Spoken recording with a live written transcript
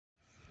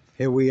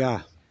Here we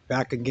are,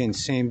 back again,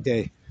 same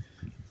day,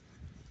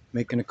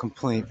 making a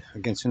complaint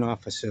against an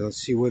officer. Let's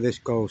see where this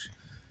goes.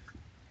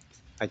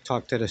 I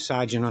talked to the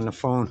sergeant on the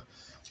phone,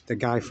 the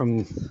guy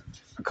from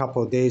a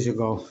couple of days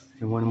ago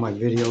in one of my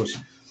videos,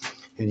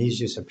 and he's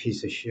just a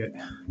piece of shit.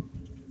 And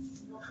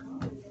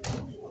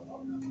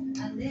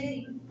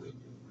then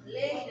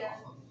later,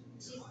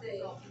 she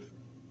said,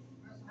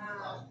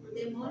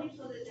 the money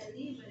for the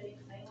delivery,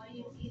 I want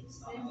you to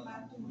send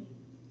back to me.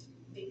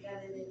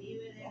 Because the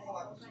delivery, the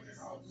company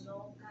said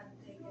no can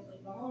take the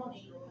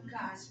money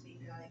cash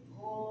because the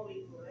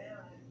COVID,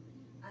 whatever.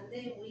 And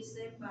then we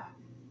send back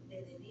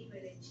the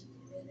delivery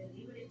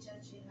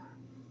charging her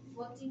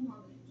 $1,420. I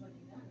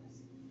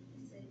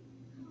said,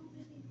 how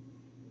many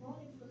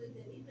money for the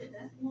delivery?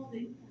 That's not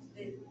the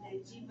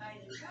G by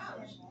the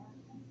couch.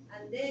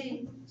 And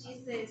then she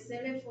said,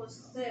 sell it for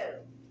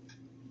sale.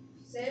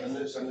 Send it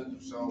to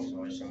sell,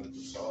 so I send it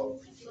to sell.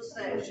 To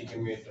sell. She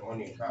can make the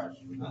money in cash.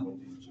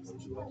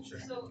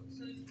 So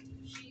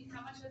she,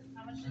 how much did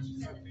she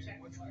send the check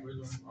for? For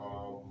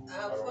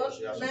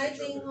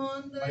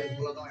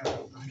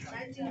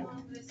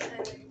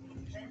 1970.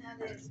 Then had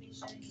the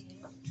picture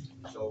here.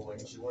 So when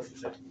she wants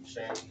to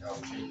change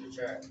the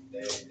check,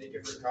 they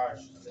give her cash,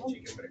 and then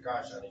she give me the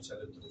cash, and they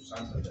send it through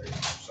Santander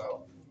to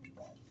sell.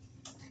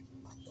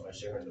 So I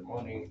send her the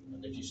money,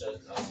 and then she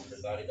says,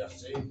 her daddy got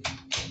sick,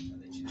 and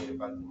then she gave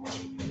back the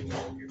money, and then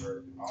they give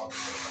her all the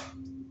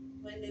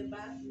money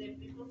back. When the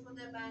people from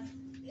the bank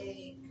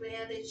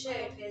clear the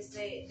check, they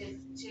say the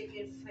check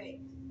is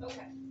fake.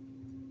 Okay.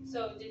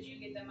 So did you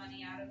get the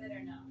money out of it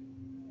or no?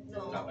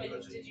 No.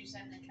 Did you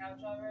send the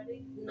couch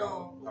already?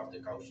 No. Not the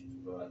couch,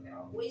 but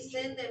we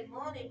send the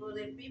money, but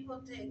the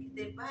people take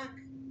the bank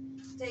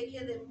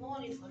taking the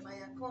money from my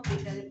account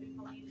because the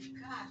people give me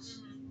cash.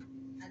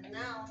 And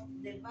now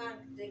the bank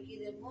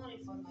taking the money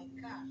from my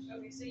cash.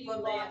 Okay, so you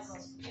lost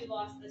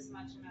this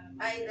much amount of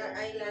money.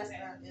 I lost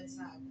that,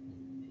 exactly.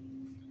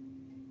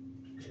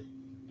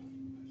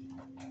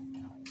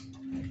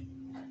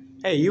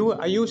 Hey,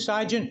 are you a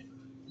sergeant?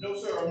 No,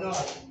 sir, I'm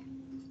not.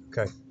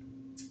 Okay.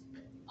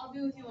 I'll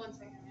be with you 1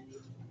 second, Randy.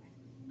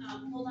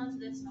 Hold on to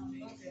this and I'll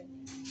be okay.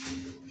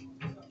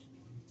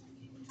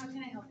 How can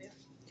I help you?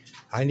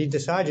 I need the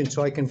sergeant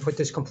so I can put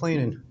this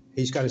complaint in.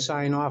 He's got to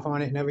sign off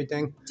on it and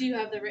everything. Do you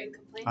have the written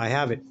complaint? I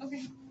have it.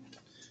 Okay.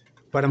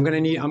 But I'm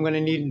gonna need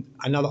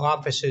another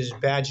officer's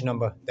badge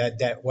number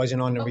that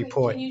wasn't on the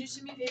report. Can you just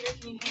do me a favor?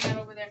 Can you hang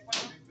that over there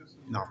for me?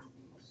 No. I'm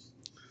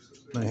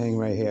gonna hang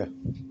right here.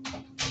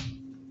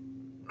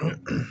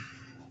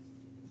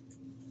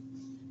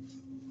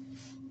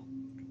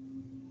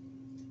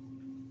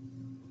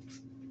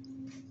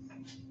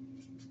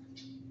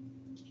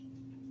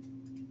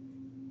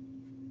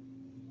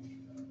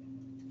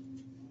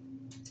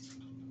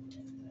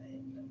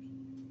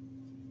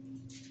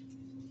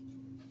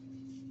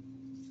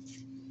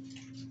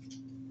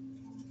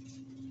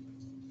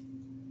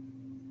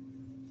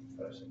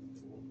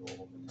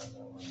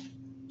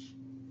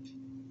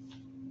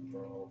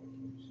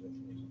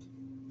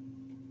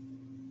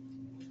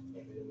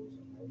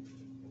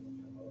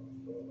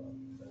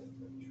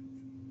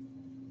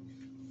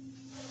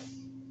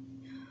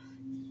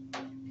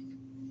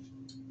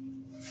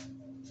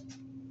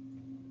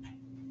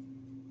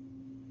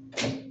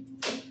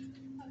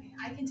 Okay,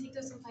 I can take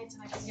those complaints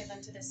and I can give them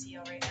to the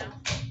CO right now.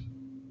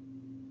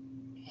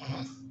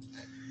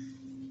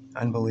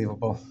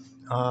 Unbelievable.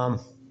 All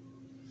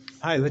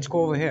right, let's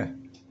go over here.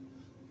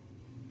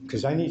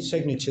 Because I need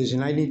signatures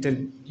and I need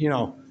to,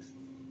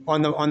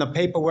 on the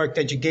paperwork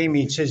that you gave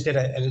me, it says that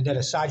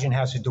a sergeant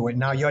has to do it.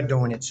 Now you're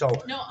doing it. So,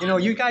 No,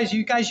 you guys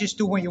just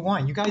do what you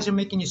want. You guys are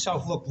making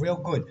yourself look real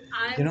good.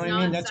 You know what I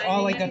mean? That's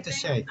all I got to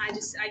say. I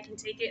can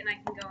take it and I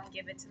can go and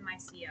give it to my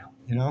CO.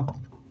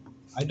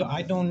 I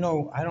don't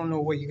know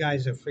what you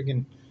guys are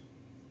friggin'.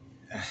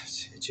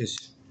 It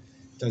just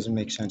doesn't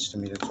make sense to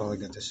me. That's all I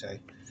got to say.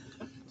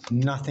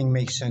 Nothing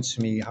makes sense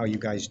to me how you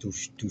guys do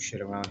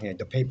shit around here.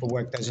 The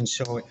paperwork doesn't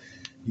show it.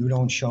 You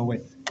don't show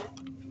it.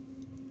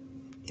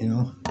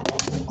 Oh,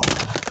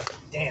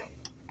 damn.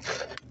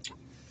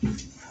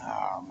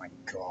 Oh my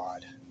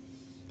God.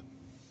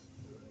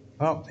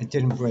 Oh, it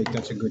didn't break.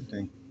 That's a good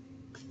thing.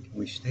 Can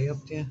we stay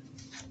up there?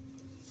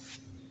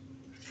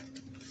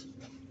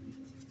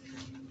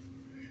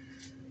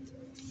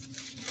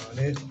 About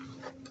it.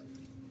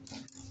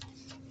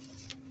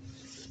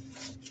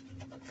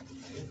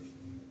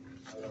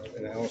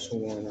 And I also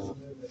want what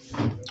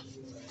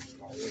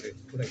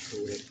I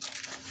do with it?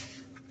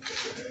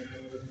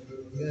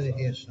 You got it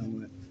here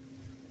somewhere.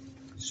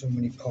 So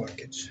many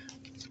pockets.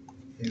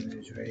 Here it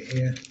is, right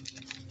here.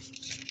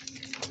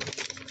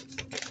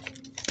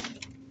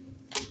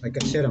 Like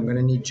I said, I'm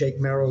gonna need Jake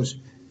Merrill's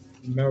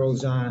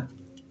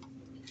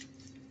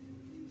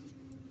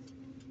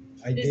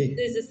ID.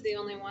 Is this the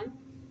only one?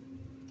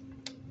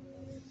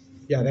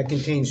 Yeah, that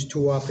contains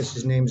 2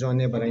 officers' names on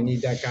there, but I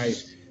need that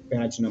guy's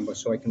badge number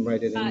so I can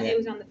write it in there. It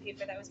was on the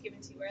paper that was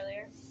given to you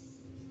earlier.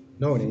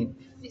 No, it ain't.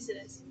 Yes, it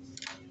is.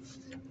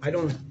 I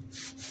don't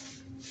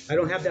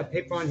have that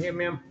paper on here,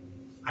 ma'am.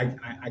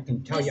 I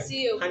can tell We'll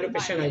see you, you. 100%. I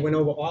Find it. went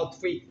over all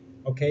three.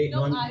 Okay.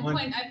 No, on, I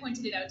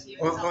pointed it out to you.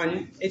 It's not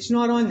there. it's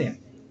not on there.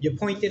 You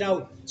pointed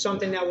out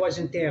something that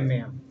wasn't there,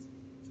 ma'am.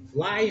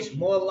 Lies,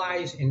 more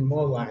lies, and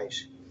more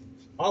lies.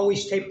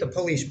 Always tape the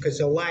police because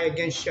they'll lie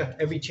against you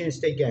every chance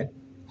they get.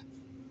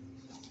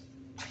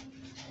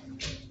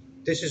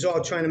 This is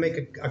all trying to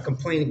make a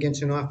complaint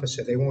against an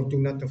officer. They won't do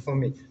nothing for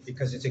me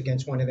because it's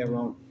against one of their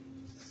own.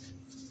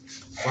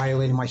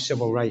 Violating my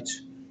civil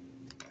rights.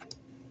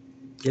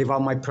 Gave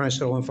out my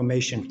personal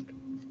information.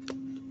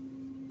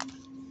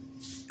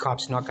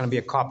 Cop's not going to be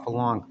a cop for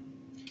long.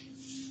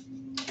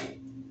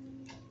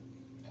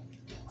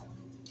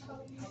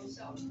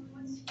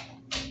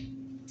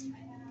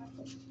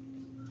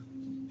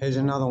 Here's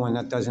another one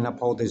that doesn't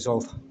uphold his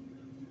oath.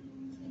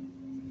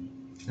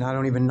 And I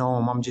don't even know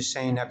him. I'm just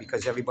saying that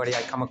because everybody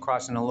I come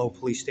across in the Lowell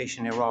police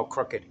station, they're all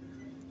crooked.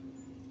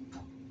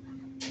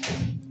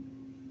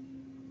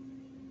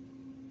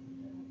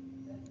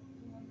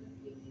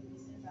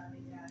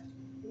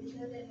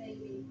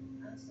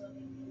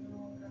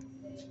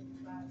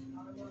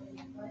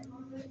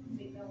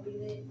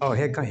 Oh,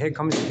 here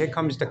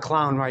comes the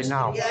clown right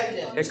now.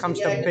 Here comes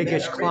the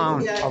biggest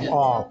clown of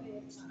all.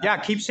 Yeah,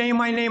 keep saying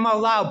my name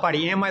out loud,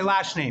 buddy, and my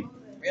last name.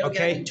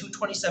 Okay?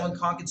 227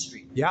 Concord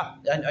Street. Yeah.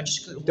 I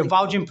just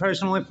Divulging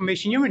personal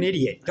information. You're an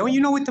idiot. Don't you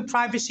know what the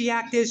Privacy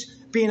Act is,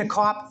 being a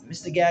cop?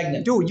 Mr.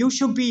 Gagnon. Dude, you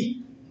should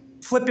be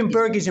flipping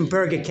burgers in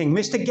Burger King.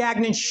 Mr.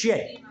 Gagnon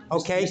shit.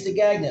 Okay? Mr.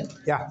 Gagnon.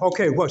 Yeah,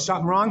 okay, what,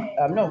 something wrong?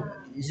 No.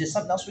 Is there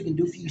something else we can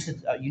do for you? You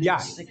said you need Yeah,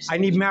 6. I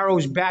need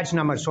m.a.a.'s badge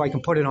number so I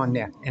can put it on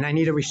there, and I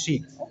need a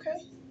receipt. Okay.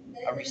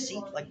 A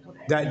receipt? Like what?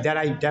 That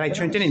I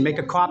turned in, make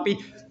a copy,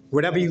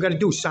 whatever you gotta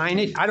do, sign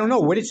it. I don't know,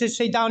 what does it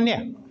say down there?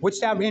 What's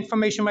that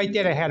information right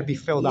there that had to be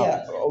filled out?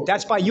 Yeah, okay.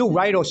 That's by you,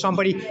 right, or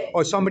somebody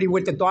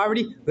with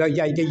authority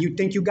that you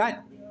think you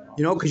got?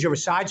 You know, because you're a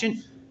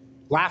sergeant,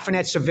 laughing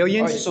at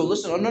civilians? All right, so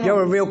listen, no.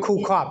 You're a real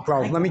cool cop,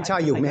 bro, let me tell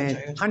you, I got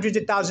man. you. Hundreds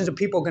of thousands of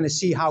people are gonna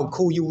see how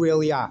cool you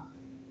really are.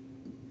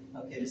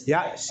 Okay,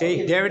 Yeah,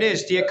 see, there it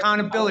is, the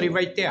accountability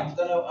right there. I'm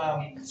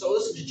gonna, so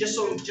listen, just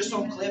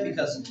so I'm clear,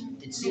 because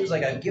it seems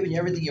like I've given you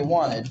everything you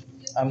wanted.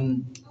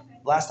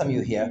 Last time you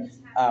were here,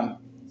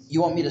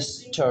 you want me to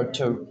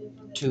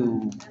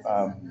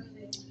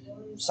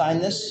sign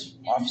this,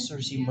 officer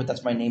receiving,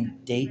 that's my name,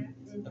 date.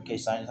 Okay,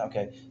 sign it.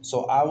 Okay,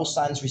 so I will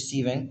sign this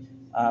receiving,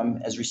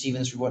 as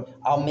receiving this report.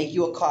 I'll make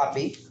you a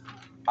copy.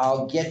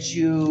 I'll get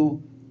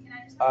you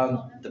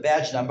the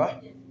badge number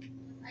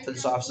for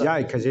this officer.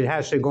 Yeah, because it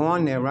has to go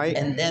on there, right?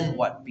 And then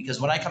what? Because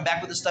when I come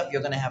back with this stuff,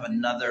 you're gonna have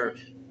another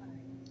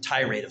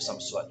tirade of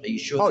some sort. Are you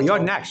sure? Oh, you're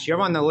next. You're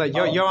on the list.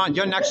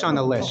 You're next on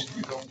the list.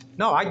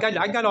 No, I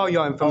got all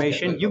your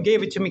information. Okay. You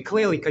gave it to me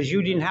clearly because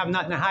you didn't have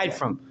nothing to hide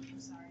from.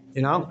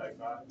 You know.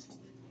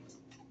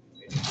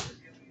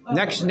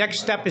 Next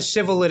step is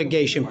civil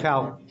litigation,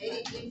 pal.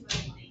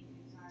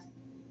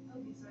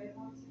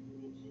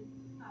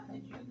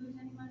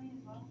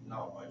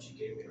 No, but she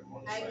gave me the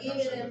money. I give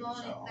you the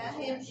money. That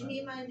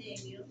him my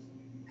name.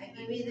 I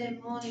give you the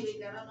money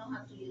because I don't know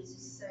how to use it.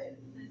 So I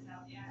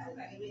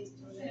give it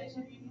to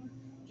them.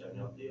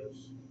 Daniel Diaz,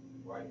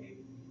 YA.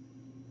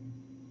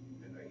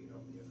 And I know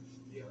Diaz.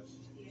 Yeah.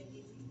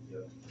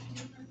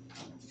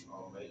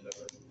 May 11,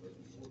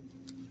 2004.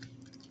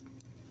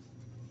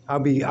 I'll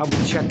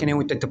be checking in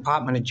with the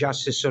Department of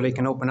Justice so they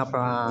can open up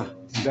an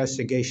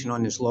investigation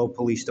on this Lowell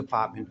Police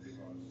Department.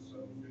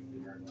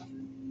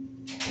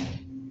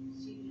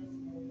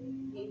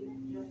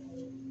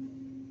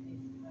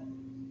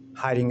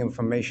 Hiding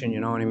information, you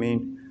know what I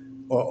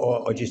mean?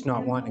 Or just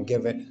not wanting to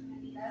give it.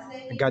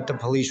 I got the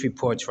police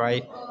reports,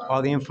 right?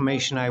 All the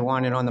information I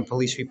wanted on the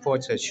police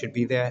reports that should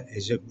be there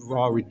is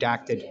all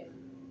redacted.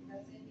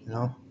 You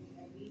know?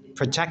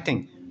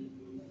 Protecting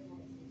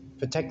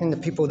the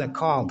people that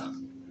called.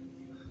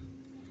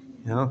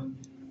 You know?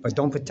 But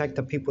don't protect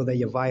the people that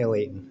you're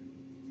violating,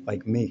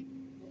 like me.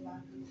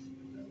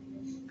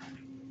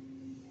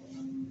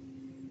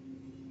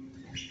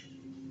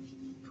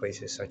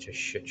 Place is such a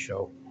shit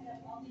show.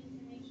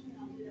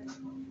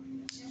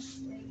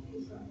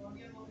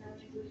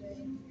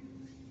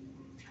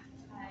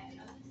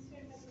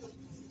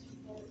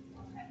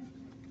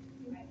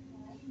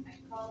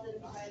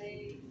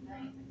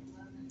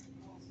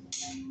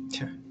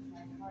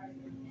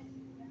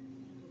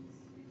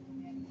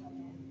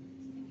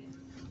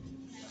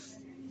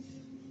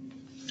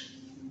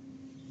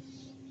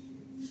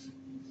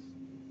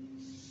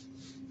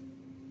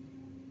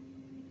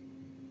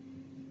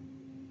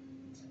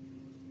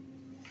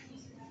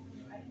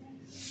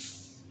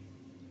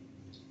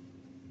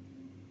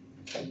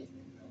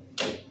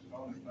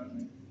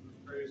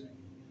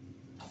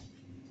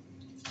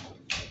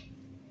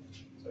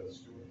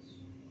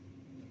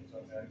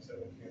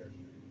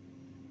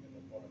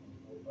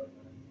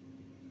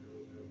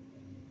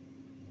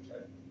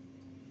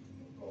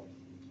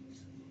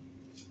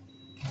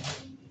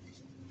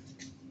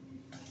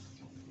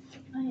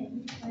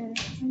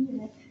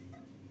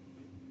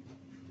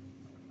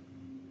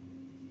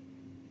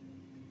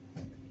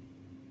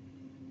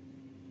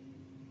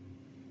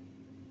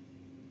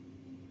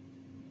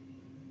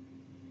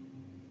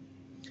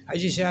 I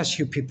just ask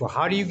you people,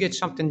 how do you get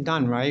something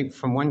done, right?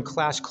 From one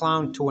class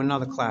clown to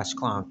another class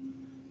clown,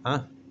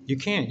 huh? You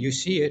can't. You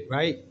see it,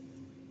 right?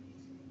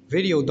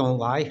 Video don't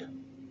lie.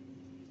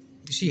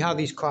 You see how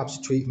these cops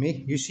treat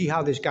me. You see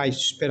how this guy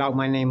spit out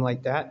my name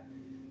like that,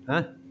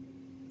 huh?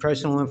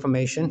 Personal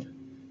information.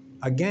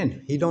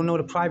 Again, he don't know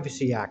the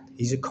Privacy Act.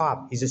 He's a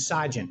cop. He's a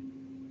sergeant.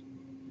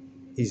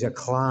 He's a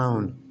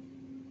clown.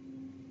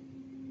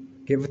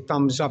 Give a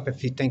thumbs up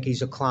if you think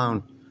he's a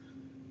clown.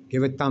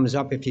 Give a thumbs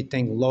up if you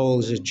think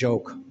Lowell's a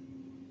joke.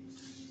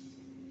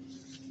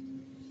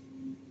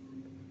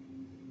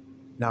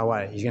 Now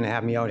what? He's going to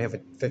have me out here for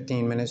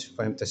 15 minutes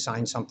for him to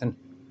sign something?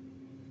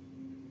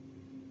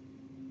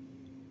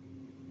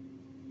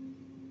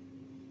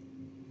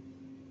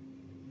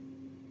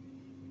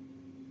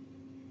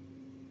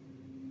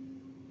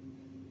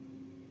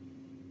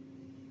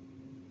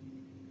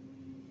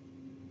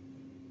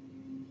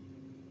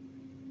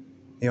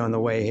 On the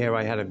way here,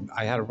 I had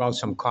to route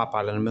some cop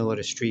out in the middle of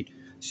the street,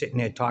 sitting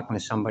there talking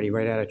to somebody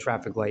right at a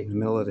traffic light in the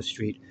middle of the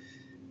street.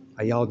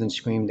 I yelled and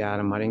screamed at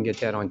him. I didn't get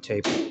that on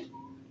tape,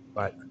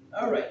 but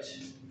All right.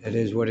 it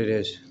is what it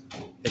is.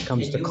 Here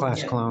comes the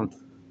class clown.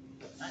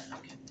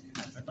 Okay.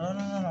 No,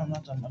 I'm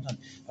not done.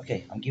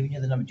 Okay, I'm giving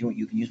you the number.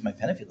 You can use my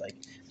pen if you like.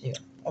 Here.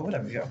 Oh,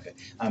 whatever. Yeah, okay.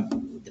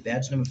 The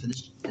badge number for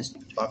this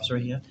officer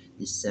right here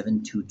is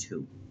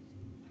 722.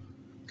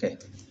 Okay.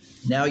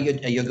 Now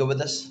you're good with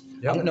this?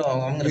 Yep. I'm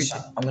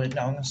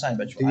gonna sign.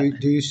 But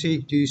Do you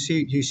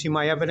see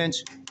my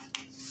evidence?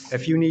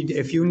 If you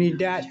need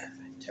that,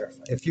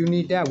 terrified. if you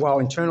need that, well,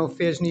 Internal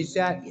Affairs needs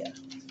that. Yeah.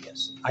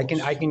 Yes. I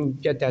can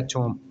get that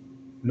to him.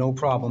 No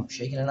problem.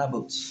 Shaking in our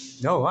boots.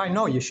 No, I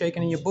know you're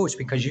shaking in your boots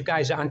because you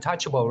guys are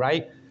untouchable,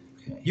 right?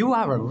 Okay. You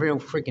are a real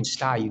freaking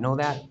star. You know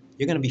that?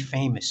 You're gonna be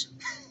famous,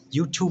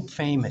 YouTube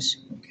famous,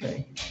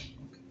 Okay.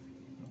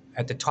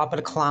 at the top of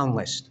the clown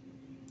list.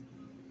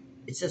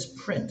 It says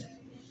print.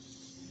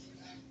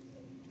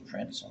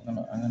 So I'm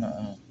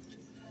gonna.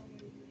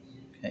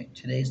 Okay,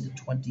 today's the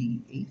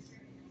 28th.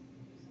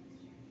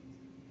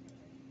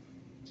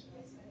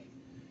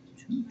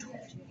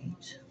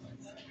 2/28.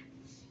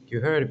 You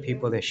heard it,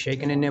 people. They're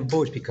shaking in their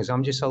boots because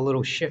I'm just a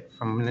little shit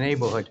from the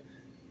neighborhood.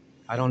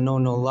 I don't know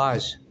no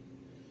laws.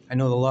 I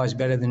know the laws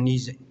better than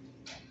these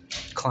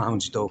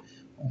clowns do.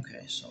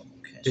 Okay, so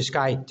This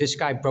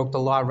guy broke the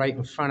law right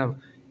in front of,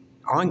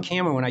 on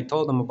camera when I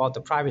told him about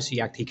the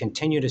Privacy Act. He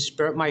continued to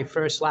spurt my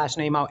first, last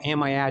name out and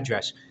my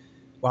address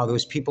while there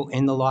was people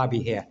in the lobby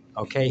here.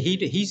 Okay,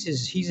 he's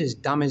as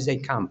dumb as they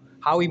come.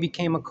 How he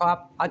became a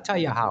cop? I'll tell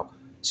you how.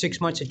 6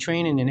 months of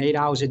training and 8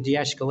 hours of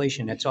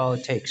de-escalation. That's all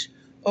it takes.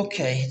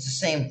 Okay, it's the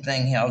same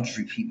thing here. I'll just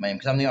repeat my name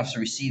because I'm the officer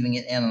receiving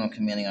it and I'm the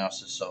commanding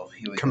officer. So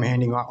here we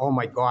Commanding, oh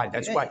my God,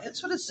 that's go. what.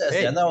 That's what it says.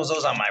 Hey. There. Those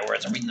are my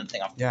words. I'm reading the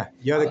thing off. Yeah,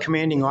 you're the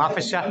commanding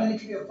officer. I'm gonna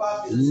give you a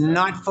copy of this.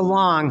 Not for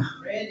long.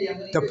 Randy, I'm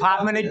gonna give you a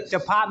copy of this.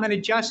 Department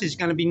of Justice is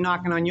going to be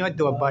knocking on your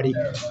door, buddy.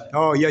 Terrified.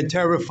 Oh, you're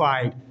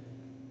terrified.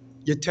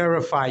 You're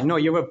terrified. No,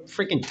 you're a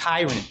freaking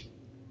tyrant.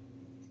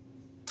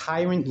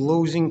 Tyrant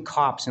losing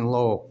cops in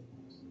Lowell.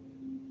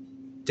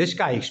 This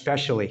guy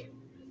especially.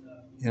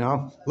 You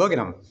know, look at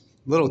him.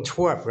 Little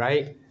twerp,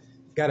 right?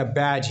 Got a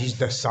badge. He's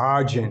the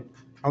sergeant.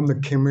 I'm the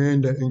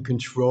commander in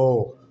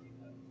control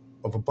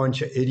of a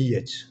bunch of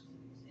idiots.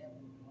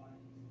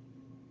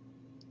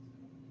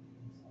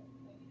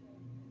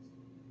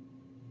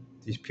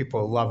 These people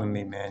are loving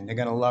me, man. They're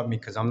going to love me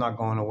because I'm not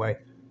going away.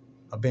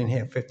 I've been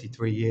here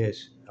 53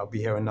 years. I'll be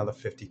here another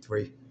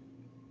 53.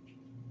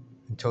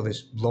 Until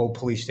this Lowell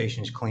police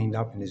station is cleaned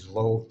up and this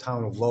Lowell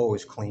town of Lowell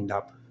is cleaned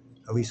up,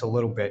 at least a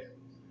little bit.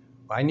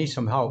 But I need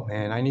some help,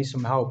 man. I need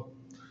some help.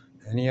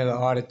 Any other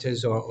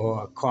auditors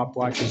or cop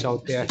watchers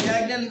out there,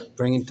 Gagnon.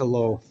 bring it to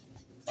Lowell.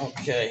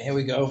 Okay, here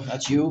we go.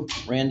 That's you,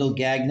 Randall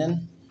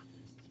Gagnon.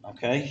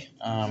 Okay,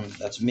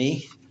 that's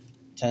me,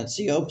 Lieutenant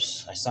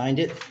Seopes. I signed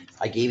it.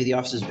 I gave you the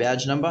officer's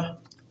badge number.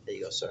 There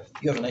you go, sir.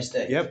 You have a nice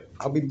day. Yep,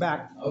 I'll be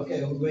back.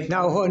 Okay, we'll wait.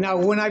 Now,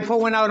 when I pull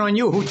one out on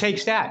you, who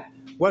takes that?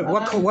 What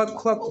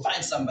We'll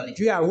find somebody.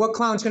 Yeah, what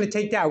clown's going to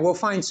take that? We'll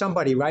find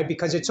somebody, right?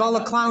 Because it's all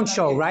a clown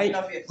show, right?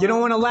 You don't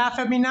want to laugh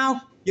at me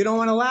now? You don't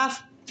want to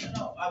laugh?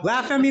 No,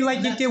 Laugh at me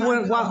like you did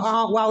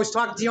while I was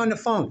talking to you on the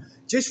phone.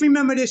 Just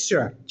remember this,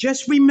 sir.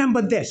 Just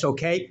remember this,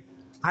 okay?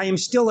 I am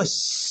still a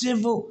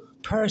civil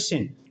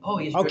person, Oh,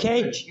 yes.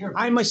 okay?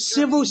 I'm a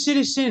civil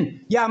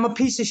citizen. Yeah, I'm a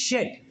piece of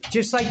shit,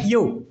 just like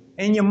you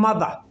and your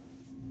mother.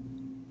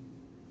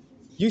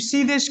 You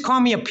see this?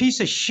 Call me a piece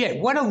of shit.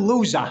 What a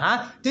loser,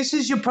 huh? This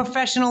is your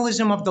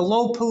professionalism of the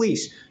Lowell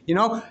police, you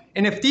know?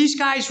 And if these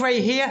guys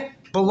right here,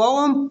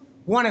 below him,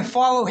 want to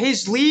follow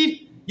his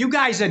lead, you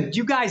guys are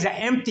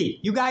empty.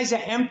 You guys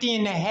are empty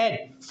in the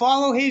head.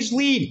 Follow his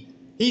lead.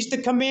 He's the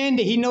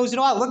commander. He knows it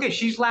all. Look at,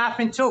 she's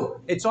laughing too.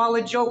 It's all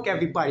a joke,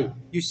 everybody.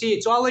 You see,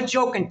 it's all a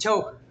joke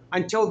until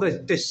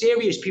the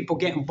serious people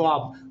get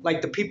involved,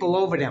 like the people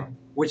over them,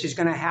 which is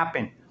going to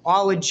happen.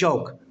 All a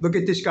joke. Look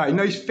at this guy.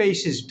 Nice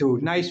faces,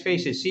 dude. Nice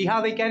faces. See how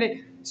they get it?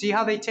 See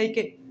how they take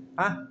it?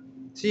 Huh?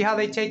 See how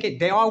they take it?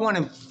 They all want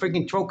to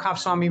freaking throw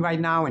cuffs on me right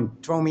now and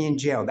throw me in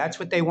jail. That's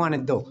what they want to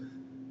do.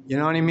 You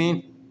know what I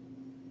mean?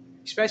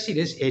 Especially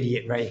this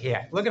idiot right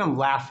here. Look at him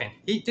laughing.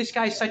 This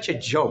guy's such a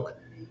joke.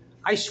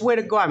 I swear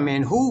to God,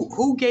 man,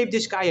 who gave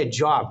this guy a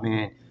job,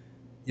 man?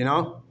 You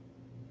know?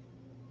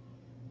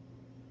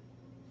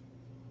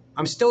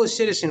 I'm still a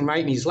citizen,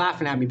 right? And he's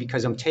laughing at me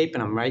because I'm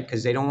taping him, right?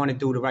 Because they don't want to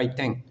do the right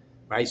thing,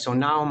 right? So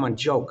now I'm a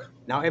joke.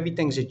 Now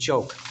everything's a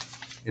joke,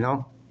 you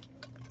know?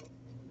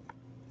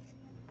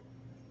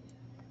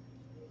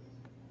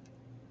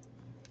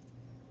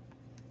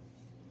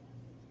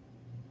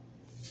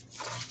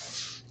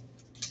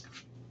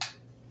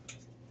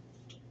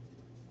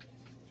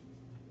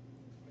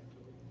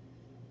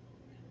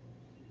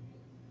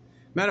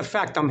 Matter of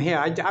fact, I'm here.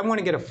 I want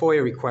to get a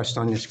FOIA request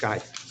on this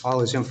guy, all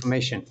his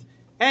information.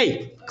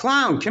 Hey,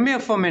 clown, come here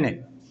for a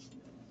minute.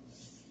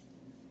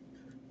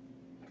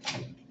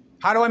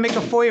 How do I make a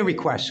FOIA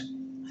request?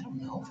 I don't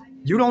know.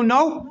 You don't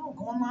know? No,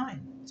 go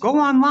online. Go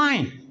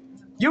online.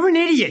 You're an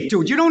idiot,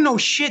 dude. You don't know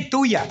shit,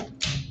 do ya?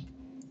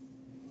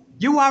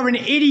 You are an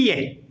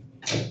idiot.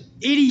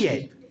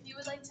 Idiot. If you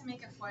would like to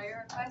make a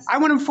FOIA request, I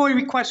want a FOIA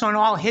request on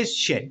all his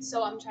shit.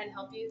 so I'm trying to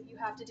help you. You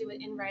have to do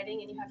it in writing,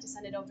 and you have to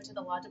send it over to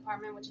the law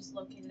department, which is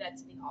located at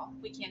City Hall.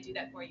 We can't do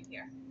that for you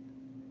here.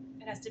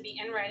 It has to be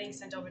in writing,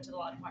 sent over to the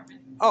law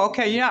department. Oh,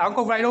 okay, yeah, I'll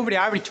go right over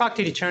there. I already talked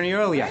to the attorney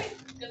earlier. All right,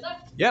 good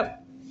luck.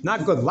 Yep.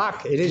 Not good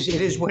luck. It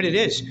is what it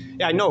is.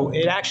 Yeah, I know.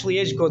 It actually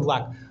is good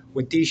luck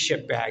with these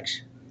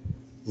shitbags.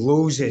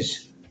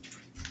 Losers.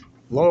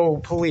 Lowell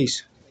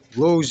police.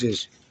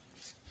 Losers.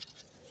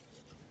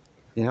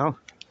 You know?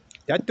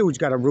 That dude's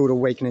got a rude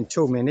awakening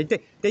too, man.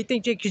 They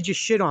think they could just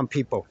shit on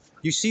people.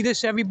 You see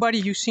this, everybody?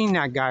 You seen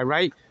that guy,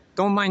 right?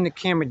 Don't mind the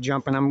camera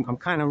jumping. I'm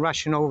kind of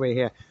rushing over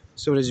here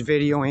so this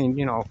video ain't,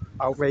 you know,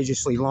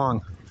 outrageously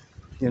long,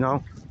 you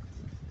know?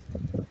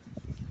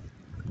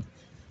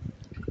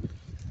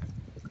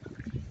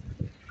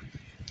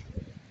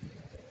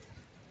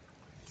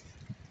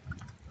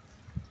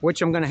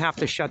 Which I'm gonna have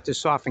to shut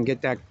this off and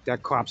get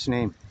that cop's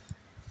name.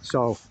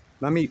 So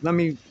let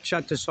me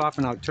shut this off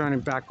and I'll turn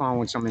it back on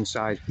once I'm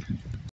inside.